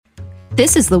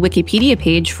This is the Wikipedia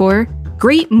page for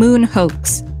Great Moon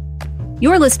Hoax.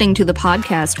 You're listening to the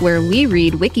podcast where we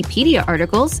read Wikipedia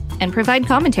articles and provide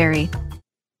commentary.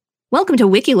 Welcome to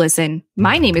WikiListen.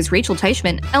 My name is Rachel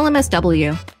Teichman,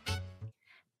 LMSW.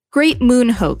 Great Moon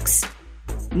Hoax.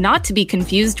 Not to be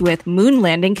confused with moon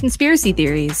landing conspiracy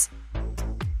theories.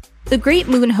 The Great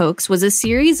Moon Hoax was a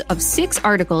series of 6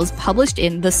 articles published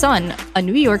in The Sun, a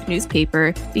New York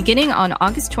newspaper, beginning on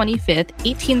August 25,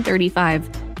 1835,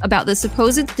 about the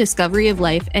supposed discovery of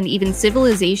life and even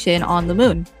civilization on the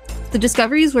moon. The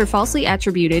discoveries were falsely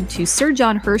attributed to Sir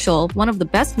John Herschel, one of the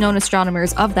best-known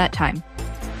astronomers of that time.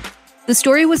 The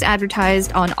story was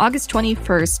advertised on August 21,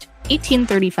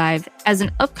 1835, as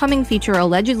an upcoming feature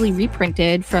allegedly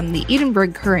reprinted from the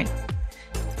Edinburgh Courant.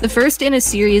 The first in a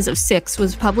series of 6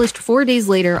 was published 4 days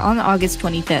later on August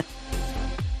 25th.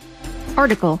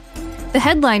 Article. The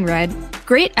headline read,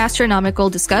 Great Astronomical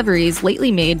Discoveries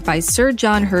Lately Made by Sir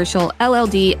John Herschel,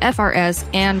 LLD, FRS,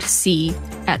 and C.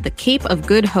 at the Cape of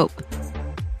Good Hope.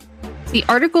 The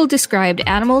article described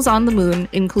animals on the moon,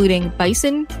 including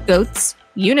bison, goats,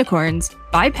 unicorns,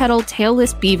 bipedal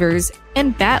tailless beavers,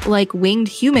 and bat-like winged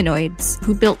humanoids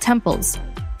who built temples.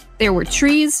 There were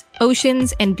trees,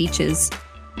 oceans, and beaches.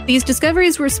 These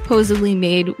discoveries were supposedly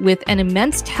made with an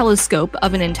immense telescope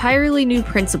of an entirely new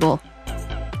principle.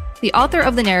 The author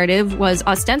of the narrative was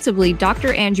ostensibly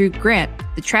Dr. Andrew Grant,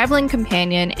 the traveling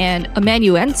companion and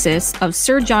amanuensis of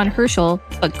Sir John Herschel,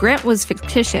 but Grant was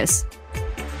fictitious.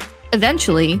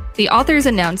 Eventually, the authors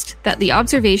announced that the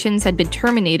observations had been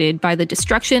terminated by the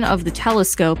destruction of the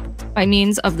telescope by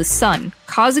means of the sun,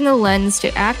 causing the lens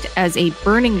to act as a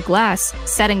burning glass,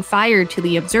 setting fire to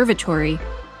the observatory.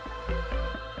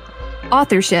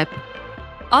 Authorship.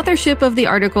 Authorship of the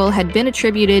article had been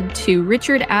attributed to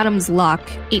Richard Adams Locke,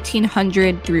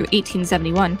 1800 through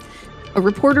 1871, a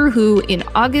reporter who, in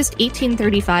August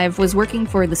 1835, was working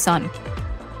for The Sun.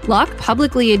 Locke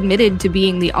publicly admitted to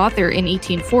being the author in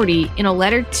 1840 in a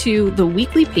letter to the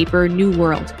weekly paper New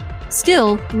World.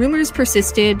 Still, rumors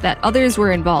persisted that others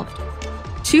were involved.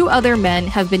 2 other men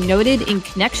have been noted in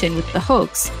connection with the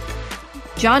hoax.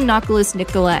 John Nicolas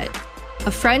Nicolet, a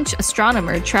French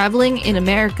astronomer traveling in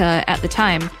America at the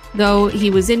time, though he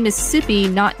was in Mississippi,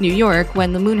 not New York,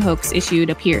 when the moon hoax issue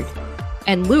appeared,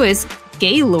 and Lewis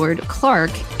Gaylord Clark,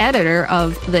 editor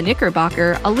of The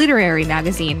Knickerbocker, a literary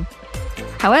magazine.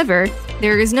 However,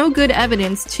 there is no good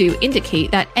evidence to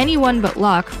indicate that anyone but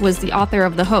Locke was the author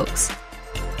of the hoax.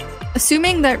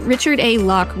 Assuming that Richard A.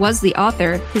 Locke was the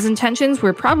author, his intentions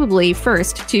were probably,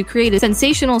 first, to create a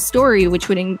sensational story which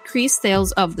would increase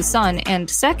sales of The Sun, and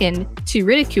second, to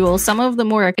ridicule some of the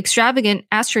more extravagant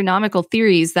astronomical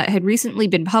theories that had recently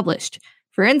been published.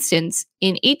 For instance,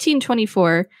 in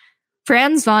 1824,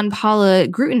 Franz von Paula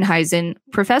Grutenhuisen,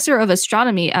 professor of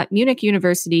astronomy at Munich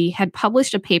University, had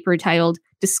published a paper titled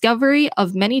Discovery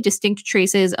of Many Distinct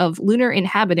Traces of Lunar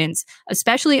Inhabitants,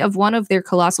 especially of one of their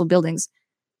colossal buildings.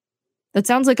 That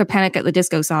sounds like a Panic at the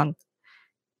Disco song.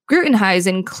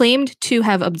 Grutenhuisen claimed to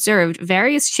have observed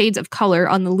various shades of color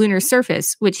on the lunar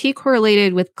surface, which he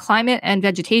correlated with climate and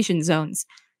vegetation zones.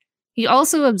 He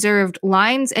also observed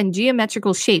lines and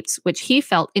geometrical shapes, which he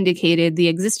felt indicated the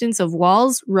existence of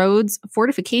walls, roads,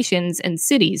 fortifications, and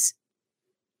cities.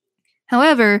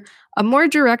 However, a more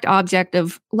direct object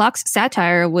of Locke's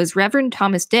satire was Reverend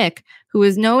Thomas Dick, who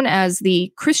was known as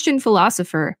the Christian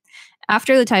philosopher,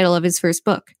 after the title of his first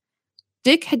book.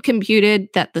 Dick had computed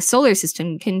that the solar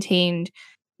system contained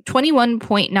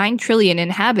 21.9 trillion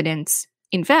inhabitants.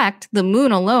 In fact, the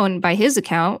moon alone, by his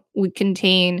account, would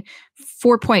contain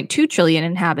 4.2 trillion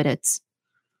inhabitants.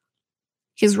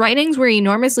 His writings were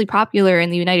enormously popular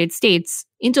in the United States.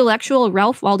 Intellectual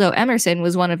Ralph Waldo Emerson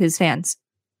was one of his fans.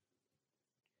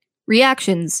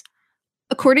 Reactions.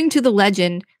 According to the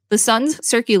legend, the sun's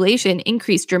circulation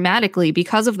increased dramatically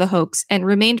because of the hoax and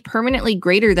remained permanently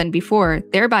greater than before,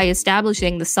 thereby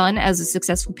establishing the Sun as a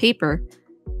successful paper.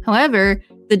 However,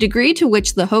 the degree to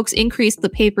which the hoax increased the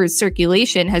paper's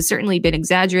circulation has certainly been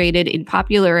exaggerated in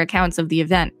popular accounts of the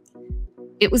event.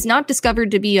 It was not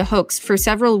discovered to be a hoax for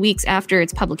several weeks after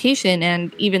its publication,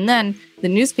 and even then, the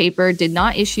newspaper did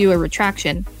not issue a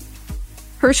retraction.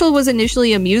 Herschel was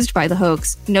initially amused by the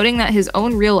hoax, noting that his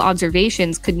own real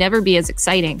observations could never be as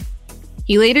exciting.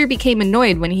 He later became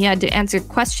annoyed when he had to answer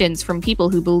questions from people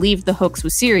who believed the hoax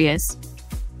was serious.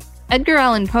 Edgar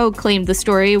Allan Poe claimed the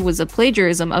story was a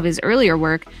plagiarism of his earlier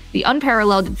work, The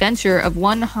Unparalleled Adventure of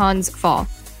One Hans Pfaall.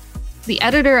 The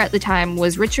editor at the time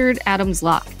was Richard Adams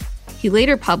Locke. He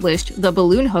later published The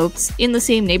Balloon Hoax in the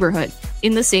same neighborhood,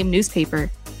 in the same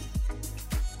newspaper.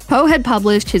 Poe had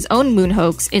published his own moon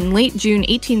hoax in late June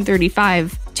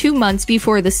 1835 2 months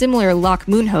before the similar Loch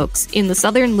Moon hoax in the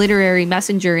Southern Literary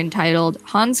Messenger entitled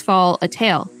Hans Fall, A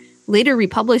Tale, later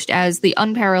republished as The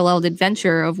Unparalleled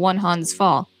Adventure of One Hans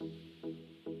Fall.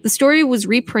 The story was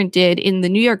reprinted in the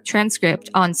New York Transcript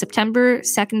on September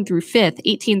 2nd through 5th,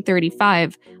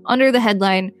 1835, under the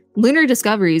headline Lunar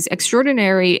Discoveries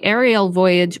Extraordinary Aerial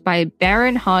Voyage by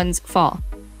Baron Hans Fall.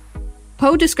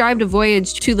 Poe described a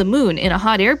voyage to the moon in a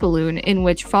hot air balloon in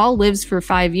which Fall lives for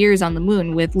 5 years on the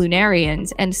moon with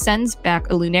Lunarians and sends back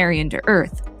a Lunarian to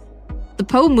Earth. The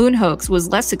Poe moon hoax was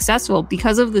less successful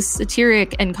because of the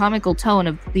satiric and comical tone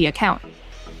of the account.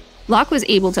 Locke was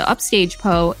able to upstage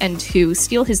Poe and to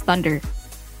steal his thunder.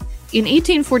 In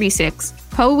 1846,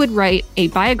 Poe would write a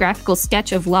biographical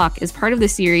sketch of Locke as part of the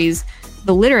series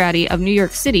The Literati of New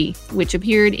York City, which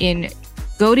appeared in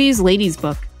Godey's Lady's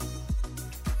Book.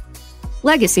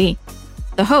 Legacy.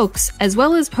 The hoax, as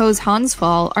well as Poe's Hans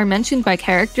Fall, are mentioned by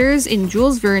characters in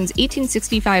Jules Verne's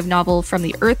 1865 novel From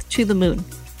the Earth to the Moon.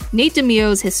 Nate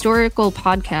DeMio's historical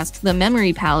podcast, The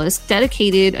Memory Palace,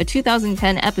 dedicated a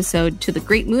 2010 episode to the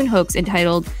Great Moon hoax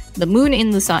entitled The Moon in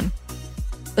the Sun.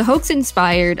 The hoax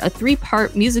inspired a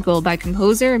 3-part musical by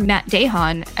composer Matt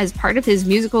Dahan as part of his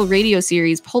musical radio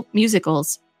series Pulp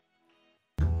Musicals.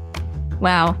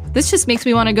 Wow, this just makes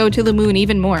me want to go to the moon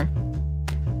even more.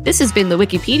 This has been the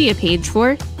Wikipedia page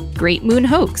for Great Moon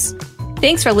Hoax.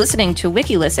 Thanks for listening to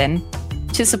WikiListen.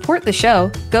 To support the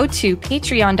show, go to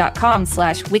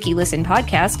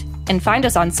patreon.com/WikiListenPodcast and find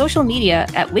us on social media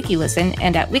at WikiListen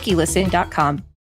and at wikilisten.com.